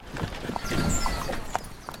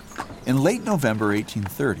In late November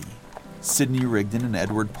 1830, Sidney Rigdon and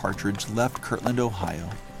Edward Partridge left Kirtland, Ohio,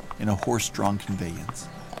 in a horse-drawn conveyance,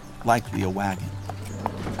 likely a wagon.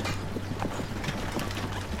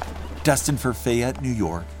 Destined for Fayette, New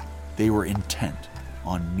York, they were intent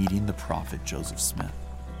on meeting the prophet Joseph Smith.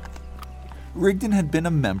 Rigdon had been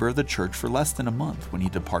a member of the church for less than a month when he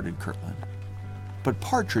departed Kirtland, but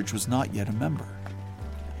Partridge was not yet a member.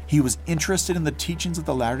 He was interested in the teachings of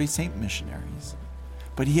the Latter-day Saint missionaries,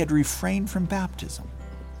 but he had refrained from baptism,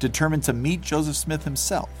 determined to meet Joseph Smith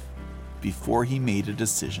himself before he made a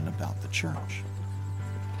decision about the church.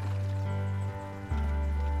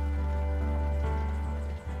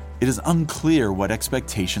 It is unclear what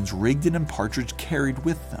expectations Rigdon and Partridge carried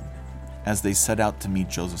with them as they set out to meet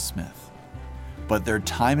Joseph Smith, but their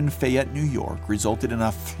time in Fayette, New York resulted in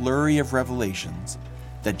a flurry of revelations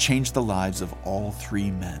that changed the lives of all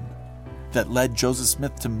three men, that led Joseph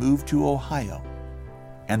Smith to move to Ohio,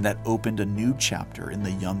 and that opened a new chapter in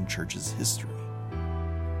the young church's history.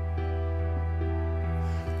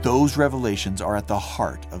 Those revelations are at the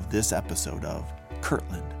heart of this episode of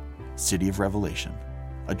Kirtland, City of Revelation,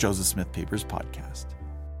 a Joseph Smith Papers podcast.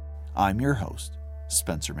 I'm your host,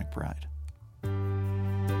 Spencer McBride.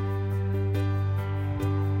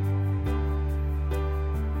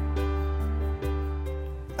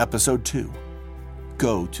 Episode 2,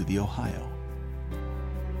 Go to the Ohio.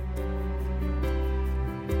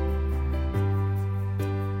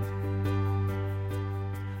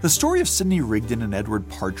 The story of Sidney Rigdon and Edward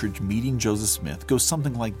Partridge meeting Joseph Smith goes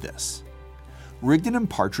something like this. Rigdon and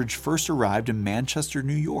Partridge first arrived in Manchester,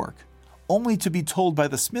 New York, only to be told by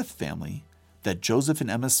the Smith family that Joseph and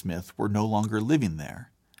Emma Smith were no longer living there,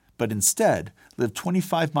 but instead lived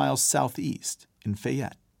 25 miles southeast in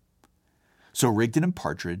Fayette. So Rigdon and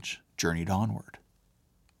Partridge journeyed onward.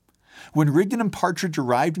 When Rigdon and Partridge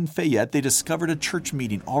arrived in Fayette, they discovered a church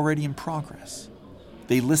meeting already in progress.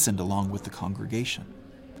 They listened along with the congregation.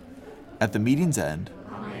 At the meeting's end,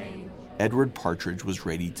 Edward Partridge was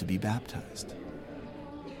ready to be baptized.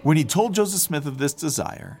 When he told Joseph Smith of this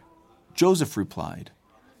desire, Joseph replied,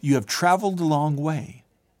 "You have traveled a long way.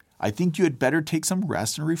 I think you had better take some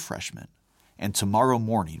rest and refreshment, and tomorrow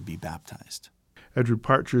morning be baptized." Edward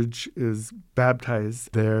Partridge is baptized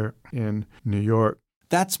there in New York.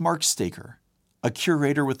 That's Mark Staker, a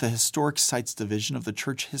curator with the Historic Sites Division of the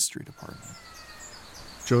Church History Department.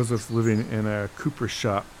 Joseph's living in a cooper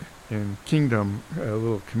shop in Kingdom, a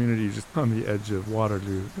little community just on the edge of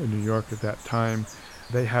Waterloo, New York at that time.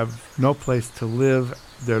 They have no place to live.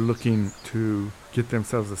 They're looking to get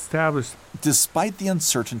themselves established. Despite the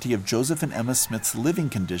uncertainty of Joseph and Emma Smith's living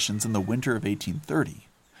conditions in the winter of 1830,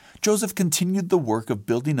 Joseph continued the work of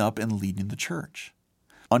building up and leading the church.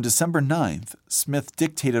 On December 9th, Smith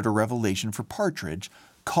dictated a revelation for Partridge,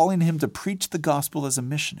 calling him to preach the gospel as a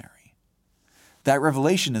missionary. That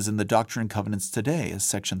revelation is in the Doctrine and Covenants today as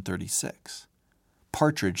Section 36.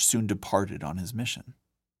 Partridge soon departed on his mission.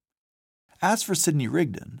 As for Sidney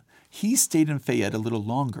Rigdon, he stayed in Fayette a little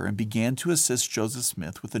longer and began to assist Joseph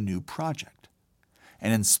Smith with a new project,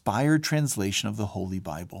 an inspired translation of the Holy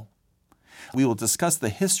Bible. We will discuss the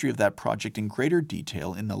history of that project in greater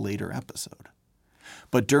detail in a later episode.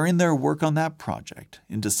 But during their work on that project,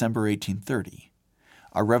 in December 1830,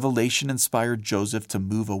 a revelation inspired Joseph to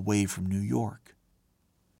move away from New York.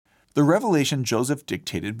 The revelation Joseph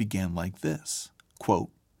dictated began like this, quote,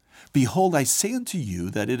 "Behold, I say unto you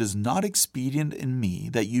that it is not expedient in me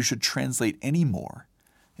that you should translate any more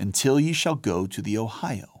until ye shall go to the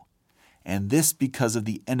Ohio, and this because of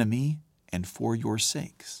the enemy and for your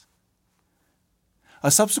sakes." A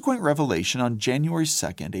subsequent revelation on January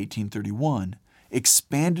 2nd, 1831,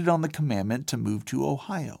 expanded on the commandment to move to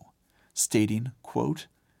Ohio, stating, quote,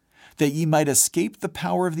 "That ye might escape the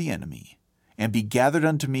power of the enemy, and be gathered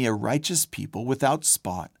unto me a righteous people without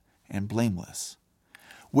spot and blameless.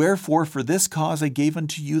 Wherefore for this cause I gave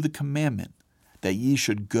unto you the commandment, that ye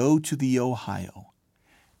should go to the Ohio,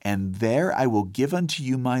 and there I will give unto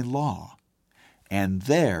you my law, and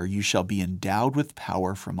there you shall be endowed with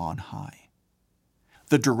power from on high."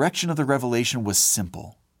 The direction of the revelation was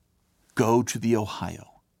simple. Go to the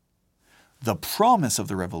Ohio. The promise of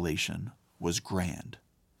the revelation was grand.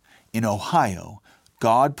 In Ohio,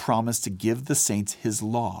 God promised to give the saints his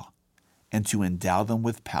law and to endow them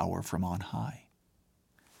with power from on high.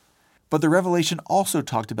 But the revelation also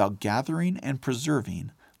talked about gathering and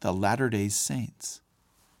preserving the Latter-day Saints.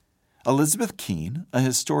 Elizabeth Keene, a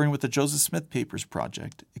historian with the Joseph Smith Papers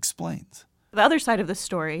Project, explains, The other side of the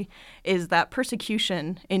story is that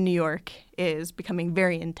persecution in New York is becoming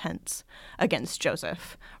very intense against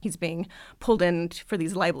Joseph. He's being pulled in for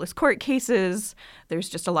these libelous court cases. There's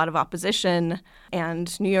just a lot of opposition,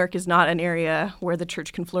 and New York is not an area where the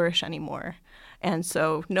church can flourish anymore. And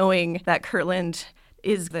so knowing that Kirtland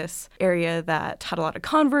is this area that had a lot of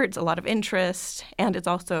converts, a lot of interest, and it's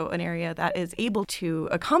also an area that is able to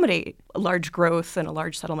accommodate a large growth and a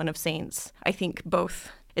large settlement of saints, I think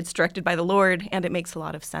both it's directed by the Lord, and it makes a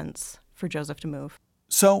lot of sense for Joseph to move.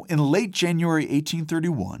 So, in late January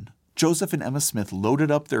 1831, Joseph and Emma Smith loaded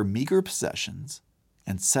up their meager possessions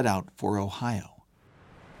and set out for Ohio.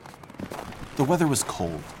 The weather was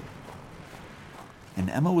cold, and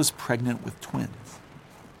Emma was pregnant with twins.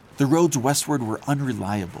 The roads westward were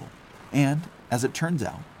unreliable, and, as it turns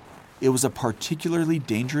out, it was a particularly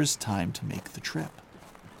dangerous time to make the trip.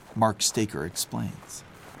 Mark Staker explains.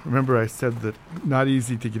 Remember I said that not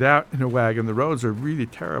easy to get out in a wagon. The roads are really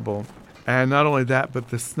terrible. And not only that, but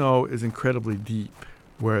the snow is incredibly deep,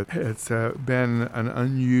 where it's been an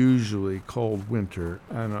unusually cold winter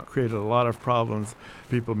and created a lot of problems.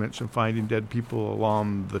 People mentioned finding dead people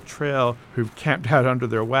along the trail who've camped out under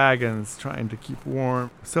their wagons trying to keep warm.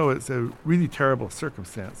 So it's a really terrible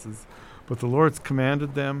circumstances. But the Lord's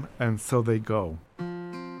commanded them, and so they go.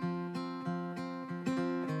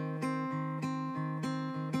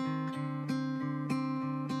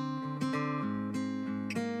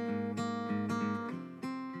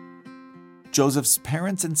 Joseph's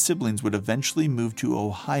parents and siblings would eventually move to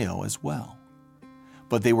Ohio as well.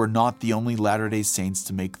 But they were not the only Latter-day Saints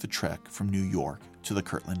to make the trek from New York to the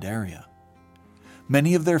Kirtland area.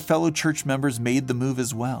 Many of their fellow church members made the move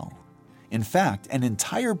as well. In fact, an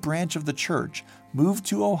entire branch of the church moved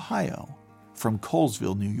to Ohio from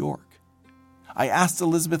Colesville, New York. I asked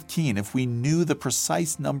Elizabeth Keene if we knew the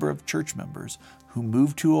precise number of church members who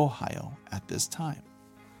moved to Ohio at this time.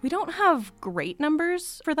 We don't have great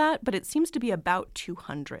numbers for that, but it seems to be about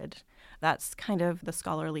 200. That's kind of the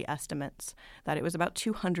scholarly estimates, that it was about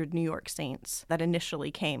 200 New York Saints that initially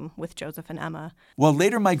came with Joseph and Emma. While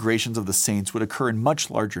later migrations of the Saints would occur in much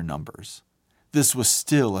larger numbers, this was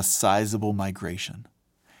still a sizable migration,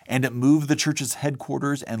 and it moved the church's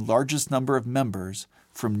headquarters and largest number of members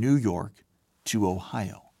from New York to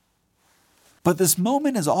Ohio. But this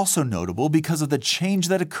moment is also notable because of the change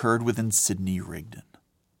that occurred within Sidney Rigdon.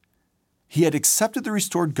 He had accepted the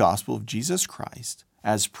restored gospel of Jesus Christ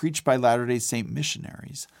as preached by Latter-day Saint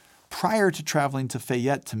missionaries prior to traveling to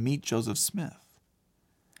Fayette to meet Joseph Smith.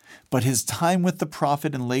 But his time with the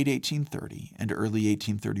prophet in late 1830 and early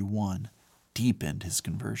 1831 deepened his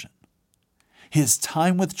conversion. His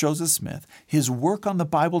time with Joseph Smith, his work on the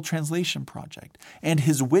Bible translation project, and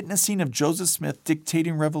his witnessing of Joseph Smith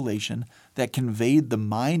dictating revelation that conveyed the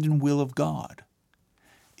mind and will of God,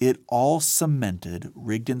 it all cemented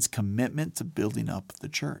Rigdon's commitment to building up the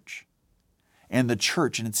church. And the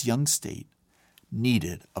church in its young state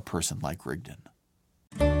needed a person like Rigdon.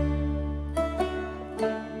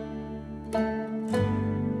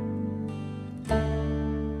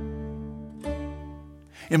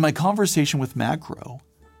 In my conversation with Matt Grua,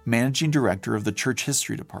 managing director of the Church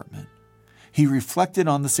History Department, he reflected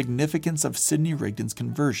on the significance of Sidney Rigdon's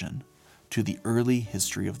conversion to the early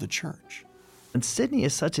history of the church. And Sidney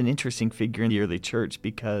is such an interesting figure in the early church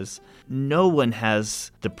because no one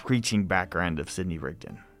has the preaching background of Sidney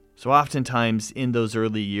Rigdon. So oftentimes in those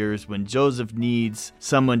early years when Joseph needs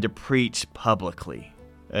someone to preach publicly,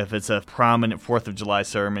 if it's a prominent 4th of July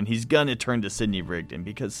sermon, he's going to turn to Sidney Rigdon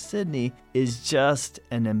because Sidney is just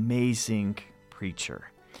an amazing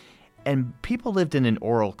preacher. And people lived in an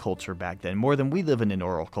oral culture back then, more than we live in an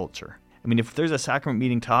oral culture. I mean, if there's a sacrament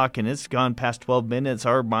meeting talk and it's gone past 12 minutes,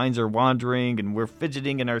 our minds are wandering and we're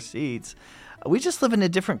fidgeting in our seats, we just live in a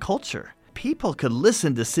different culture. People could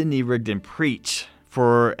listen to Sidney Rigdon preach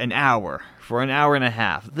for an hour and a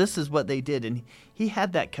half. This is what they did. And he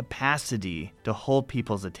had that capacity to hold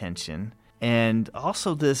people's attention and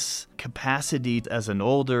also this capacity as an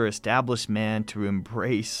older, established man to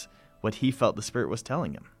embrace what he felt the Spirit was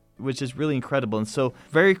telling him, which is really incredible. And so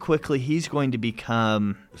very quickly, he's going to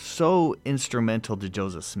become so instrumental to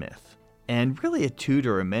Joseph Smith and really a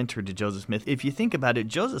tutor, a mentor to Joseph Smith. If you think about it,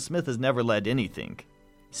 Joseph Smith has never led anything.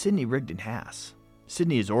 Sidney Rigdon has.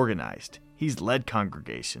 Sidney is organized. He's led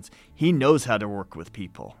congregations. He knows how to work with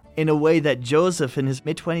people in a way that Joseph in his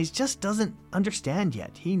mid-20s just doesn't understand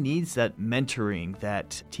yet. He needs that mentoring,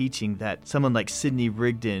 that teaching that someone like Sidney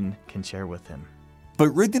Rigdon can share with him. But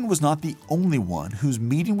Rigdon was not the only one whose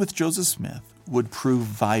meeting with Joseph Smith would prove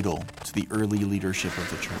vital to the early leadership of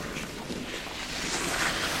the church.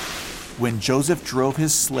 When Joseph drove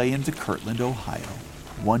his sleigh into Kirtland, Ohio,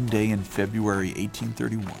 one day in February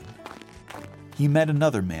 1831, he met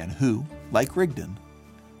another man who, like Rigdon,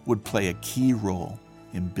 would play a key role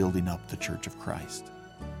in building up the Church of Christ.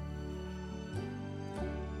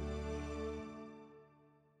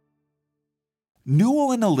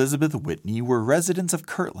 Newell and Elizabeth Whitney were residents of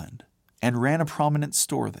Kirtland and ran a prominent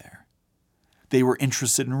store there. They were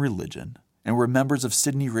interested in religion and were members of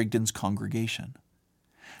Sidney Rigdon's congregation.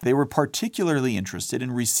 They were particularly interested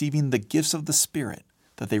in receiving the gifts of the Spirit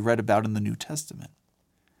that they read about in the New Testament,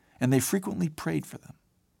 and they frequently prayed for them.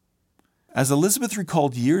 As Elizabeth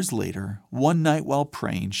recalled years later, one night while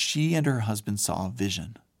praying, she and her husband saw a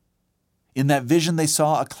vision. In that vision, they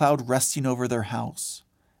saw a cloud resting over their house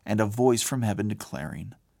and a voice from heaven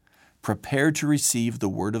declaring, "Prepare to receive the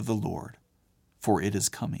word of the Lord, for it is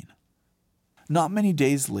coming." Not many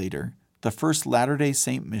days later, the first Latter-day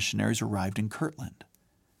Saint missionaries arrived in Kirtland,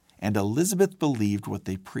 and Elizabeth believed what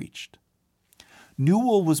they preached.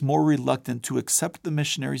 Newell was more reluctant to accept the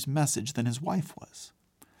missionaries' message than his wife was,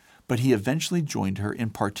 but he eventually joined her in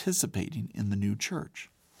participating in the new church.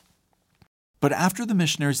 But after the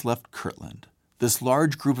missionaries left Kirtland, this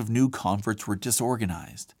large group of new converts were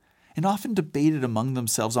disorganized and often debated among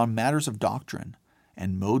themselves on matters of doctrine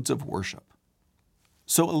and modes of worship.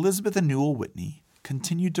 So Elizabeth and Newell Whitney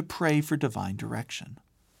continued to pray for divine direction.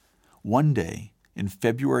 One day, in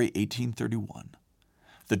February 1831,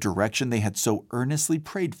 the direction they had so earnestly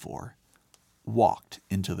prayed for walked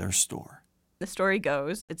into their store. The story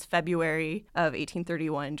goes, it's February of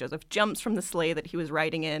 1831. Joseph jumps from the sleigh that he was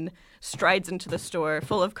riding in, strides into the store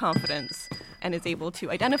full of confidence, and is able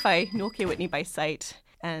to identify Newell K. Whitney by sight,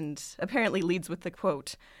 and apparently leads with the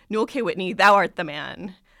quote, "Newell K. Whitney, thou art the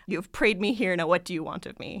man. You have prayed me here, now what do you want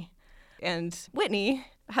of me?" And Whitney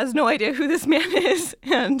has no idea who this man is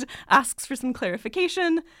and asks for some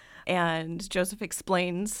clarification. And Joseph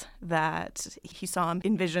explains that he saw him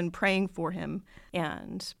in vision praying for him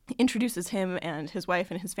and introduces him and his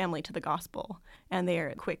wife and his family to the gospel. And they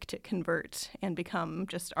are quick to convert and become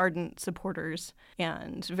just ardent supporters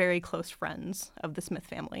and very close friends of the Smith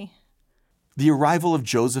family. The arrival of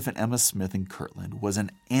Joseph and Emma Smith in Kirtland was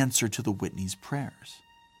an answer to the Whitneys' prayers.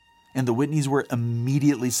 And the Whitneys were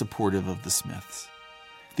immediately supportive of the Smiths.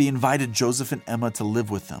 They invited Joseph and Emma to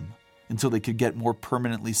live with them until they could get more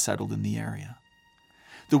permanently settled in the area.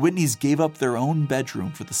 The Whitneys gave up their own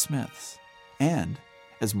bedroom for the Smiths, and,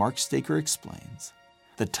 as Mark Staker explains,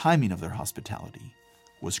 the timing of their hospitality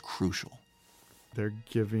was crucial. They're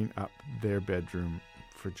giving up their bedroom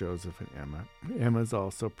for Joseph and Emma. Emma's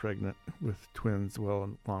also pregnant with twins,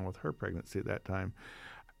 along with her pregnancy at that time.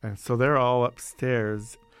 And so they're all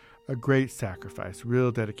upstairs. A great sacrifice,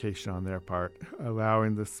 real dedication on their part,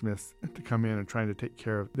 allowing the Smiths to come in and trying to take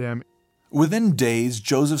care of them. Within days,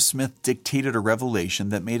 Joseph Smith dictated a revelation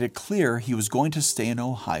that made it clear he was going to stay in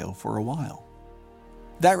Ohio for a while.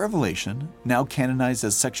 That revelation, now canonized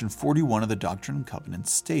as Section 41 of the Doctrine and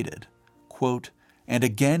Covenants, stated, quote, "And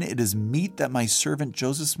again it is meet that my servant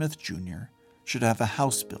Joseph Smith, Jr. should have a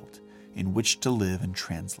house built in which to live and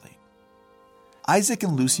translate." Isaac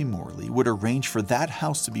and Lucy Morley would arrange for that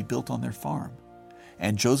house to be built on their farm,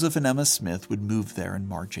 and Joseph and Emma Smith would move there in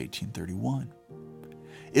March 1831.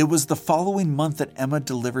 It was the following month that Emma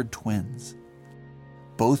delivered twins.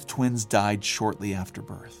 Both twins died shortly after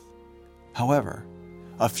birth. However,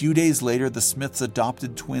 a few days later, the Smiths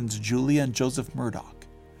adopted twins Julia and Joseph Murdoch,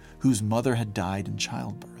 whose mother had died in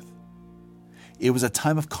childbirth. It was a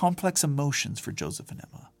time of complex emotions for Joseph and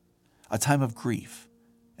Emma, a time of grief,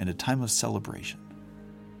 and a time of celebration.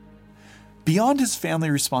 Beyond his family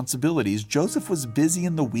responsibilities, Joseph was busy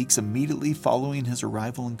in the weeks immediately following his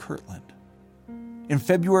arrival in Kirtland. In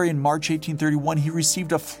February and March 1831, he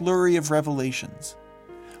received a flurry of revelations.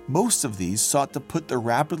 Most of these sought to put the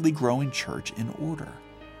rapidly growing church in order.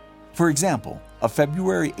 For example, a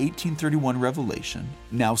February 1831 revelation,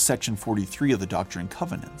 now Section 43 of the Doctrine and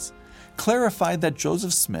Covenants, clarified that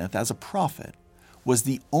Joseph Smith, as a prophet, was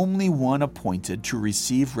the only one appointed to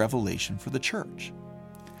receive revelation for the church.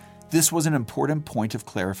 This was an important point of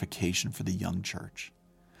clarification for the young church.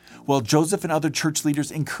 While Joseph and other church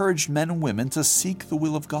leaders encouraged men and women to seek the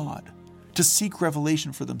will of God, to seek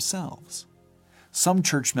revelation for themselves, some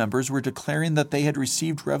church members were declaring that they had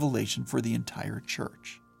received revelation for the entire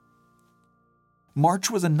church.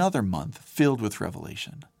 March was another month filled with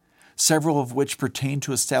revelation, several of which pertained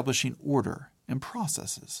to establishing order and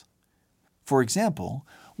processes. For example,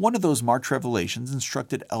 one of those March revelations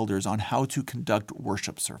instructed elders on how to conduct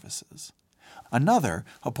worship services. Another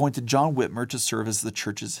appointed John Whitmer to serve as the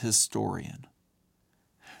church's historian.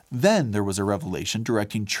 Then there was a revelation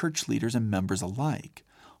directing church leaders and members alike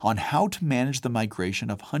on how to manage the migration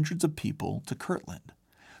of hundreds of people to Kirtland,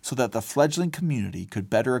 so that the fledgling community could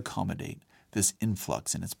better accommodate this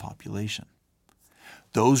influx in its population.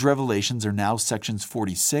 Those revelations are now sections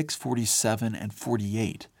 46, 47, and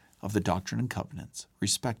 48 of the Doctrine and Covenants,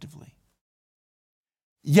 respectively.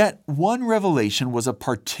 Yet one revelation was of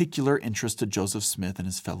particular interest to Joseph Smith and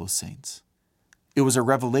his fellow saints. It was a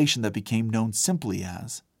revelation that became known simply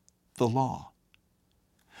as the law.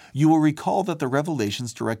 You will recall that the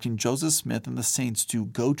revelations directing Joseph Smith and the saints to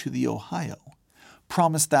go to the Ohio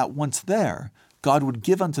promised that once there, God would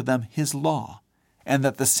give unto them his law, and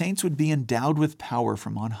that the saints would be endowed with power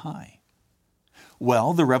from on high.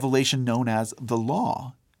 Well, the revelation known as the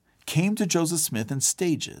law came to Joseph Smith in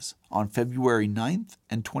stages on February 9th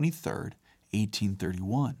and 23rd,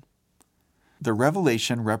 1831. The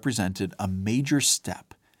revelation represented a major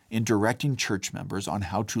step in directing church members on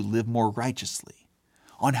how to live more righteously,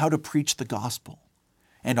 on how to preach the gospel,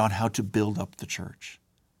 and on how to build up the church.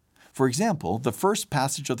 For example, the first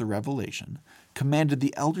passage of the revelation commanded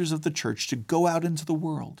the elders of the church to go out into the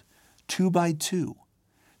world, 2 by 2,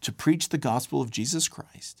 to preach the gospel of Jesus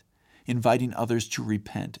Christ, inviting others to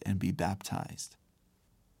repent and be baptized.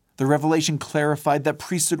 The revelation clarified that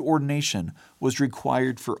priesthood ordination was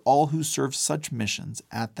required for all who served such missions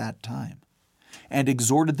at that time, and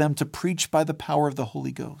exhorted them to preach by the power of the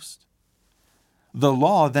Holy Ghost. The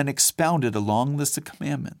law then expounded a long list of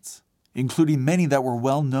commandments, including many that were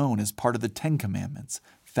well known as part of the 10 Commandments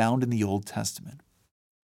found in the Old Testament.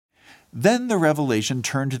 Then the revelation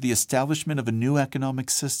turned to the establishment of a new economic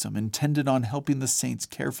system intended on helping the saints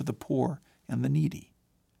care for the poor and the needy,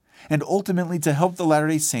 and ultimately to help the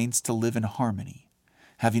Latter-day Saints to live in harmony,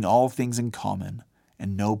 having all things in common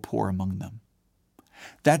and no poor among them.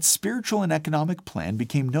 That spiritual and economic plan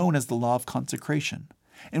became known as the law of consecration,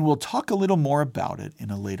 and we'll talk a little more about it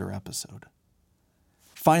in a later episode.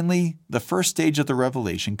 Finally, the first stage of the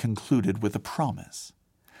revelation concluded with a promise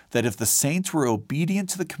that if the saints were obedient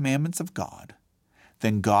to the commandments of God,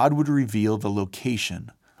 then God would reveal the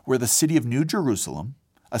location where the city of New Jerusalem,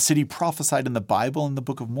 a city prophesied in the Bible and the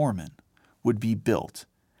Book of Mormon, would be built,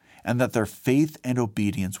 and that their faith and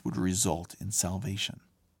obedience would result in salvation.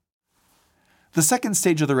 The second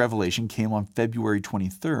stage of the revelation came on February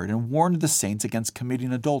 23rd and warned the saints against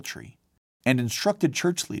committing adultery and instructed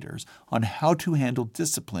church leaders on how to handle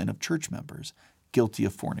discipline of church members guilty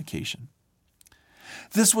of fornication.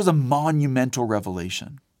 This was a monumental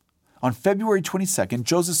revelation. On February 22nd,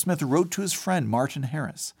 Joseph Smith wrote to his friend Martin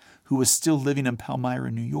Harris, who was still living in Palmyra,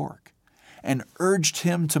 New York, and urged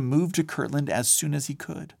him to move to Kirtland as soon as he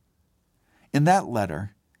could. In that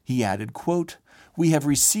letter, he added, quote, "We have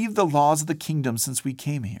received the laws of the kingdom since we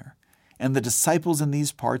came here, and the disciples in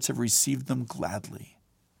these parts have received them gladly."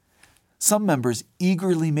 Some members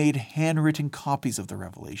eagerly made handwritten copies of the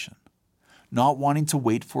revelation, not wanting to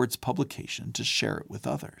wait for its publication to share it with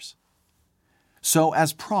others. So,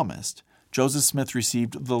 as promised, Joseph Smith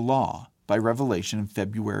received the law by revelation in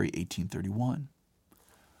February 1831.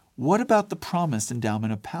 What about the promised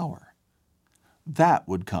endowment of power? That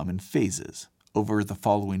would come in phases over the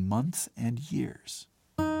following months and years.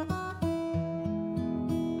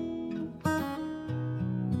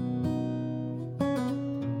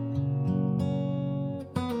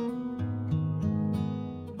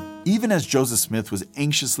 Even as Joseph Smith was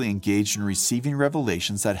anxiously engaged in receiving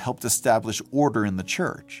revelations that helped establish order in the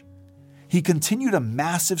church, he continued a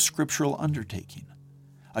massive scriptural undertaking,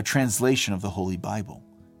 a translation of the Holy Bible.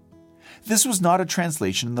 This was not a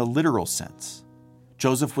translation in the literal sense.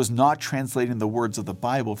 Joseph was not translating the words of the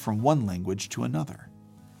Bible from one language to another.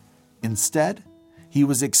 Instead, he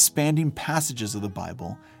was expanding passages of the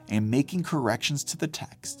Bible and making corrections to the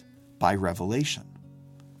text by revelation.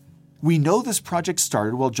 We know this project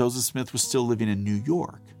started while Joseph Smith was still living in New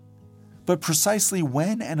York, but precisely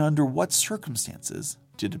when and under what circumstances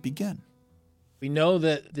did it begin? We know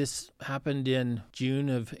that this happened in June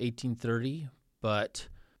of 1830, but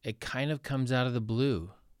it kind of comes out of the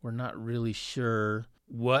blue. We're not really sure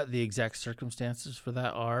what the exact circumstances for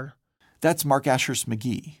that are. That's Mark Ashurst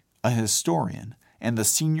McGee, a historian and the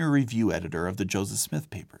senior review editor of the Joseph Smith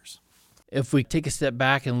papers. If we take a step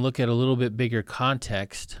back and look at a little bit bigger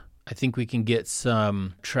context, I think we can get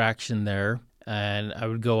some traction there. And I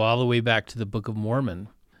would go all the way back to the Book of Mormon.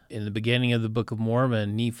 In the beginning of the Book of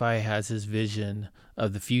Mormon, Nephi has his vision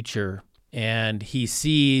of the future, and he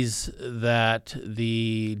sees that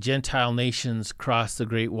the Gentile nations cross the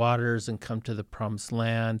great waters and come to the promised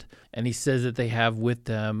land. And he says that they have with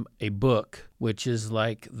them a book, which is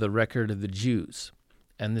like the record of the Jews.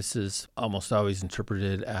 And this is almost always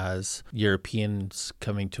interpreted as Europeans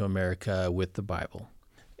coming to America with the Bible.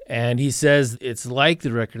 And he says it's like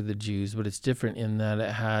the record of the Jews, but it's different in that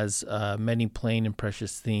it has many plain and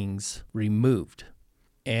precious things removed.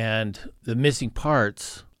 And the missing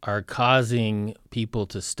parts are causing people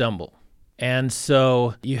to stumble. And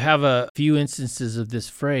so you have a few instances of this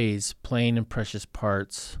phrase, plain and precious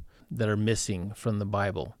parts, that are missing from the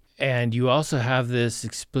Bible. And you also have this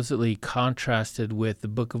explicitly contrasted with the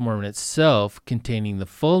Book of Mormon itself containing the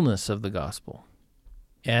fullness of the gospel.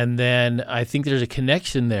 And then I think there's a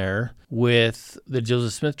connection there with the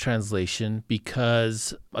Joseph Smith translation,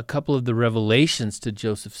 because a couple of the revelations to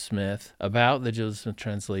Joseph Smith about the Joseph Smith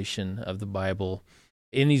translation of the Bible,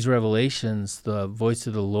 in these revelations, the voice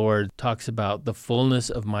of the Lord talks about the fullness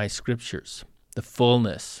of my scriptures, the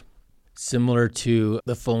fullness, similar to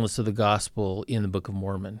the fullness of the gospel in the Book of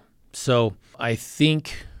Mormon. So I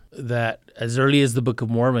think that as early as the Book of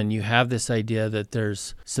Mormon, you have this idea that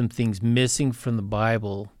there's some things missing from the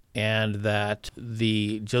Bible, and that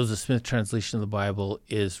the Joseph Smith translation of the Bible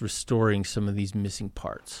is restoring some of these missing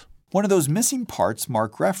parts. One of those missing parts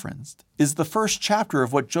Mark referenced is the first chapter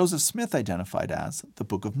of what Joseph Smith identified as the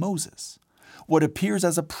Book of Moses, what appears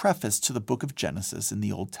as a preface to the book of Genesis in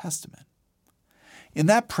the Old Testament. In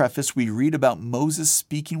that preface, we read about Moses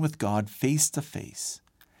speaking with God face to face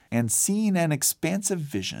and seeing an expansive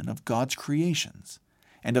vision of God's creations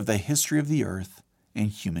and of the history of the earth and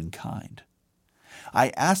humankind.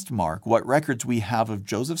 I asked Mark what records we have of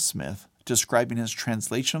Joseph Smith describing his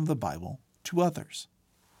translation of the Bible to others.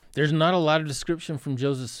 There's not a lot of description from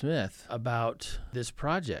Joseph Smith about this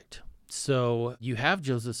project. So you have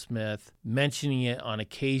Joseph Smith mentioning it on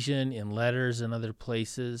occasion in letters and other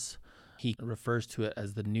places. He refers to it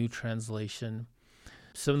as the New Translation.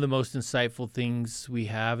 Some of the most insightful things we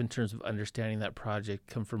have in terms of understanding that project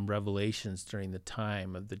come from revelations during the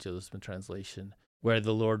time of the Joseph Smith translation, where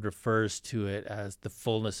the Lord refers to it as the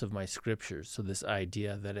fullness of my scriptures. So this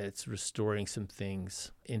idea that it's restoring some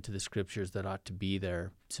things into the scriptures that ought to be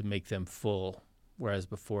there to make them full, whereas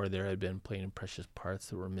before there had been plain and precious parts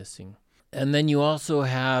that were missing. And then you also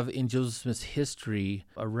have in Joseph Smith's history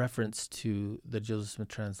a reference to the Joseph Smith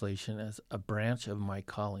translation as a branch of my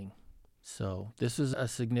calling. So this was a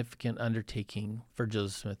significant undertaking for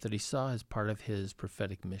Joseph Smith that he saw as part of his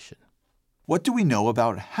prophetic mission. What do we know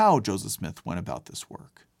about how Joseph Smith went about this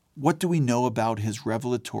work? What do we know about his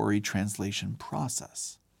revelatory translation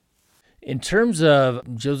process? In terms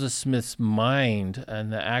of Joseph Smith's mind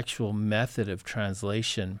and the actual method of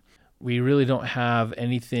translation, we really don't have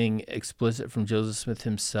anything explicit from Joseph Smith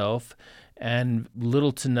himself and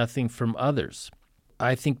little to nothing from others.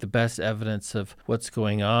 I think the best evidence of what's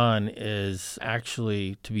going on is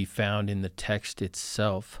actually to be found in the text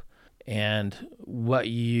itself. And what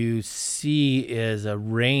you see is a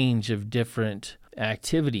range of different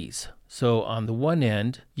activities. So on the one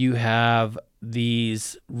end, you have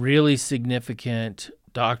these really significant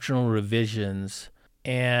doctrinal revisions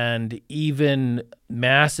and even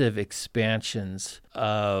massive expansions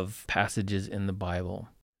of passages in the Bible.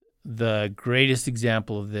 The greatest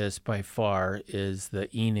example of this by far is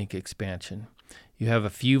the Enoch expansion. You have a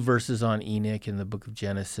few verses on Enoch in the book of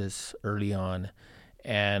Genesis early on,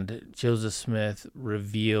 and Joseph Smith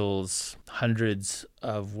reveals hundreds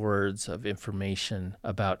of words of information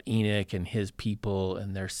about Enoch and his people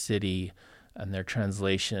and their city and their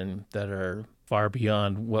translation that are far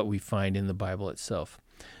beyond what we find in the Bible itself.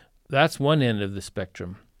 That's one end of the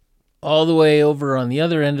spectrum. All the way over on the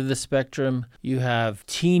other end of the spectrum, you have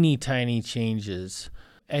teeny tiny changes.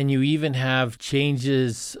 And you even have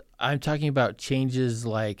changes, I'm talking about changes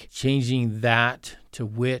like changing that to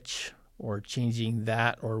which, or changing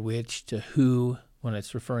that or which to who when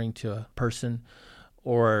it's referring to a person,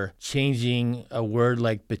 or changing a word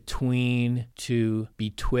like between to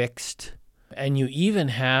betwixt. And you even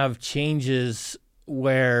have changes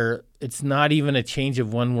where it's not even a change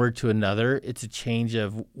of one word to another. It's a change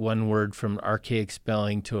of one word from archaic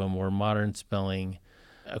spelling to a more modern spelling.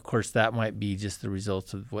 Of course, that might be just the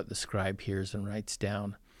result of what the scribe hears and writes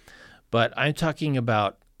down. But I'm talking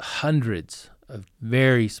about hundreds of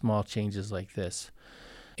very small changes like this.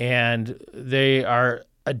 And they are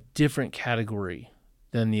a different category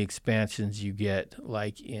than the expansions you get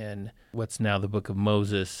like in what's now the Book of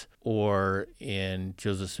Moses or in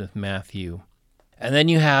Joseph Smith Matthew. And then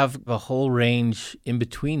you have a whole range in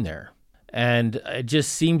between there. And it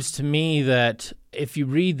just seems to me that if you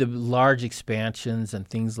read the large expansions and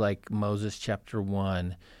things like Moses chapter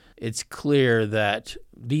 1, it's clear that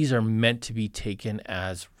these are meant to be taken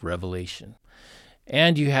as revelation.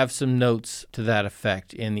 And you have some notes to that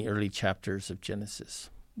effect in the early chapters of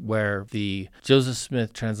Genesis, where the Joseph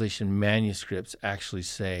Smith translation manuscripts actually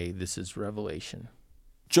say this is revelation.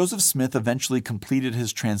 Joseph Smith eventually completed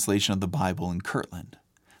his translation of the Bible in Kirtland,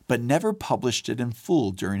 but never published it in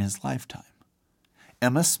full during his lifetime.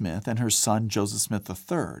 Emma Smith and her son Joseph Smith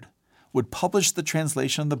III would publish the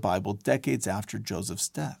translation of the Bible decades after Joseph's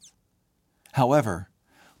death. However,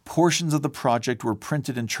 portions of the project were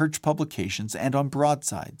printed in church publications and on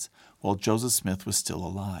broadsides while Joseph Smith was still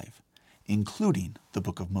alive, including the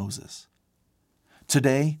Book of Moses.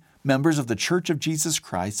 Today, members of the Church of Jesus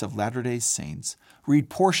Christ of Latter-day Saints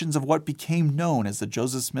read portions of what became known as the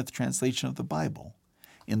Joseph Smith translation of the Bible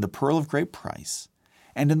in the Pearl of Great Price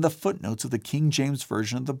and in the footnotes of the King James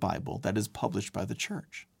Version of the Bible that is published by the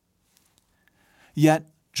church.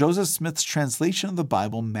 Yet, Joseph Smith's translation of the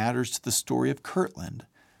Bible matters to the story of Kirtland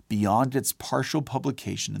beyond its partial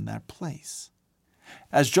publication in that place.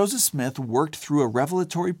 As Joseph Smith worked through a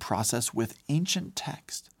revelatory process with ancient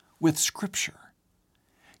text, with Scripture,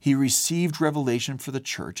 he received revelation for the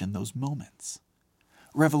church in those moments.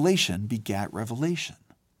 Revelation begat revelation,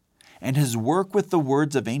 and his work with the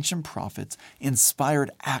words of ancient prophets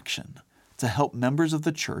inspired action to help members of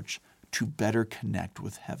the church to better connect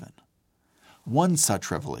with heaven. One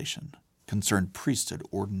such revelation concerned priesthood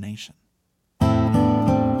ordination.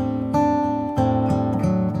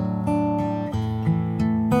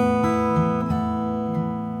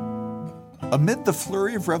 Amid the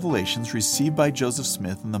flurry of revelations received by Joseph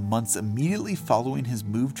Smith in the months immediately following his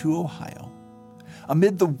move to Ohio,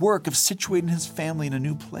 amid the work of situating his family in a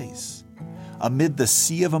new place, amid the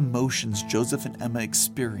sea of emotions Joseph and Emma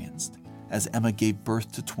experienced as Emma gave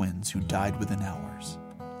birth to twins who died within hours,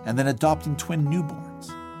 and then adopting twin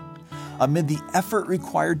newborns, amid the effort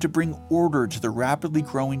required to bring order to the rapidly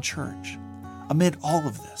growing church, amid all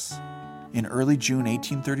of this, in early June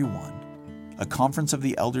 1831, a conference of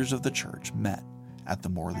the elders of the church met at the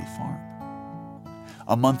Morley farm.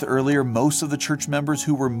 A month earlier, most of the church members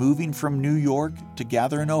who were moving from New York to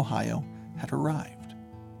gather in Ohio had arrived.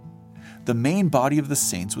 The main body of the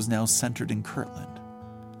saints was now centered in Kirtland.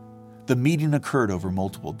 The meeting occurred over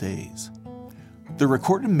multiple days. The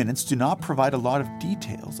recorded minutes do not provide a lot of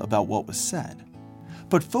details about what was said,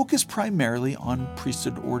 but focus primarily on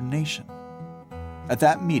priesthood ordination. At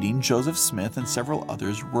that meeting, Joseph Smith and several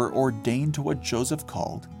others were ordained to what Joseph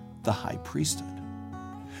called the high priesthood.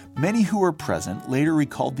 Many who were present later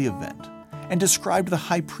recalled the event and described the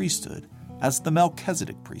high priesthood as the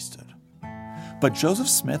Melchizedek priesthood. But Joseph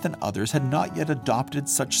Smith and others had not yet adopted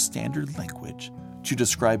such standard language to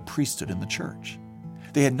describe priesthood in the church.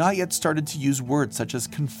 They had not yet started to use words such as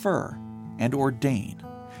confer and ordain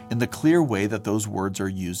in the clear way that those words are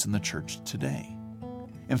used in the church today.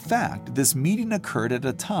 In fact, this meeting occurred at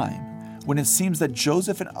a time when it seems that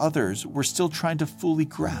Joseph and others were still trying to fully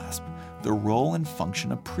grasp the role and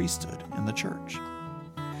function of priesthood in the church.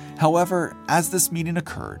 However, as this meeting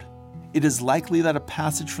occurred, it is likely that a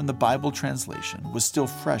passage from the Bible translation was still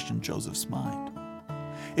fresh in Joseph's mind.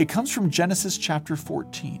 It comes from Genesis chapter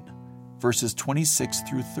 14, verses 26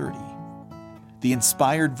 through 30. The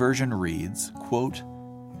inspired version reads, quote,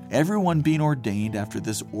 "Everyone being ordained after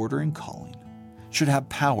this order and calling should have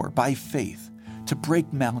power by faith to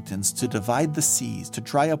break mountains, to divide the seas, to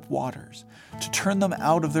dry up waters, to turn them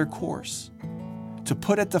out of their course, to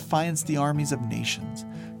put at defiance the armies of nations,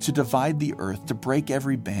 to divide the earth, to break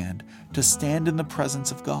every band, to stand in the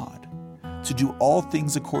presence of God, to do all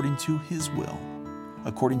things according to his will,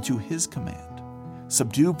 according to his command,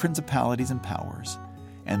 subdue principalities and powers,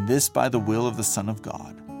 and this by the will of the Son of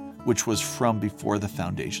God, which was from before the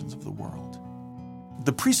foundations of the world."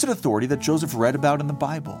 The priesthood authority that Joseph read about in the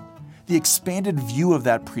Bible, the expanded view of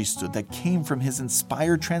that priesthood that came from his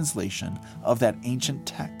inspired translation of that ancient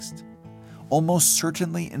text, almost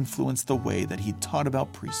certainly influenced the way that he taught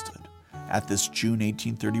about priesthood at this June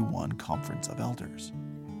 1831 Conference of Elders.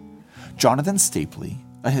 Jonathan Stapley,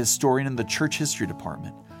 a historian in the Church History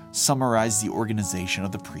Department, summarized the organization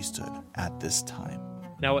of the priesthood at this time.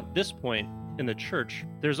 Now, at this point in the church,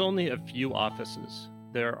 there's only a few offices.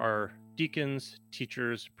 There are deacons,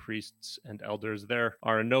 teachers, priests, and elders. There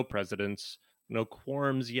are no presidents, no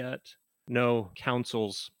quorums yet, no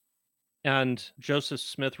councils. And Joseph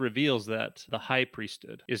Smith reveals that the high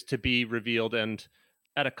priesthood is to be revealed. And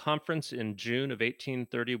at a conference in June of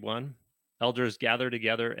 1831, elders gather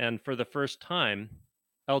together, and for the first time,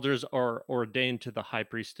 elders are ordained to the high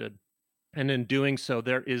priesthood. And in doing so,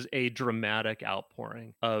 there is a dramatic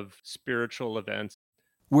outpouring of spiritual events.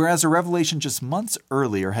 Whereas a revelation just months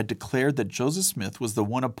earlier had declared that Joseph Smith was the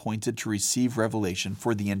one appointed to receive revelation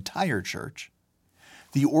for the entire church,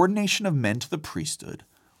 the ordination of men to the priesthood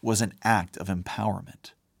was an act of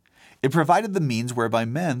empowerment. It provided the means whereby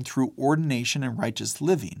men, through ordination and righteous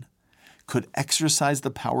living, could exercise the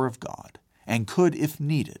power of God and could, if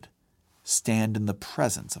needed, stand in the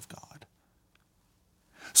presence of God.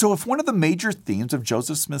 So if one of the major themes of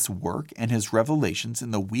Joseph Smith's work and his revelations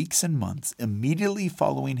in the weeks and months immediately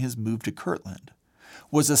following his move to Kirtland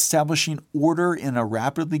was establishing order in a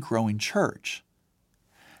rapidly growing church,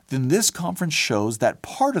 then this conference shows that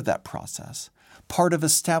part of that process, part of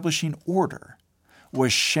establishing order,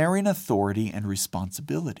 was sharing authority and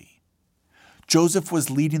responsibility. Joseph was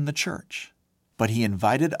leading the church, but he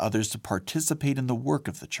invited others to participate in the work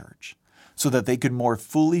of the church so that they could more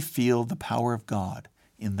fully feel the power of God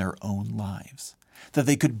in their own lives, that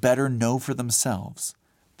they could better know for themselves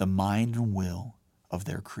the mind and will of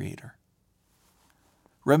their Creator.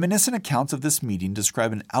 Reminiscent accounts of this meeting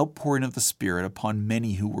describe an outpouring of the Spirit upon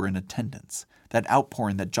many who were in attendance, that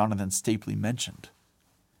outpouring that Jonathan Stapley mentioned.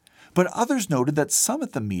 But others noted that some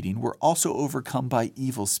at the meeting were also overcome by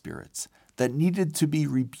evil spirits that needed to be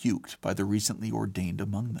rebuked by the recently ordained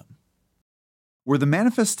among them. Were the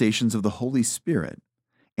manifestations of the Holy Spirit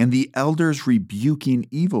and the elders rebuking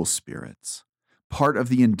evil spirits part of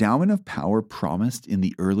the endowment of power promised in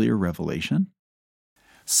the earlier revelation?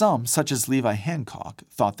 Some, such as Levi Hancock,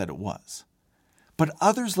 thought that it was, but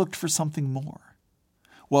others looked for something more.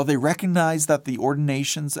 While they recognized that the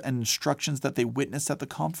ordinations and instructions that they witnessed at the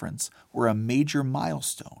conference were a major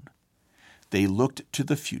milestone, they looked to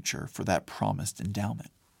the future for that promised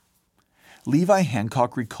endowment. Levi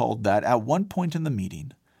Hancock recalled that at one point in the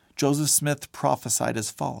meeting, Joseph Smith prophesied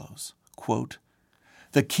as follows, quote,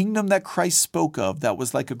 "The kingdom that Christ spoke of that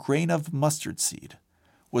was like a grain of mustard seed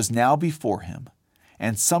was now before him,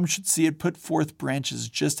 and some should see it put forth branches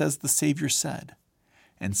just as the Savior said.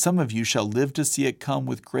 And some of you shall live to see it come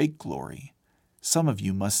with great glory. Some of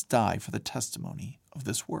you must die for the testimony of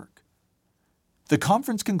this work." The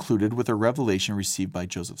conference concluded with a revelation received by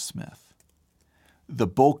Joseph Smith. The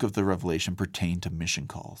bulk of the revelation pertained to mission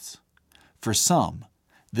calls. For some,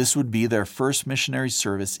 this would be their first missionary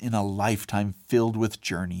service in a lifetime filled with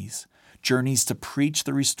journeys to preach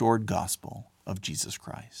the restored gospel of Jesus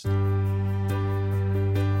Christ.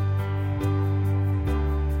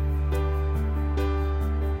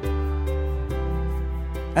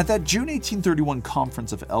 At that June 1831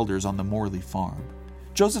 conference of elders on the Morley farm,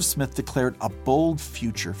 Joseph Smith declared a bold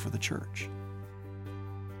future for the church.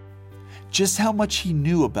 Just how much he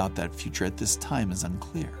knew about that future at this time is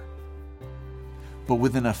unclear. But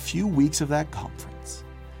within a few weeks of that conference,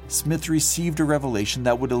 Smith received a revelation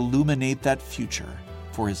that would illuminate that future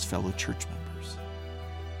for his fellow church members.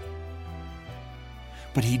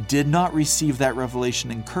 But he did not receive that revelation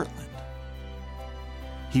in Kirtland.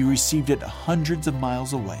 He received it hundreds of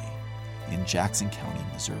miles away in Jackson County,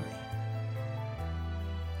 Missouri.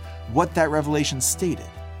 What that revelation stated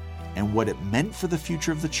and what it meant for the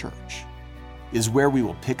future of the church is where we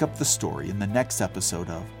will pick up the story in the next episode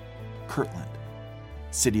of Kirtland,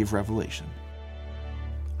 City of Revelation,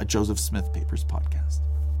 a Joseph Smith Papers podcast.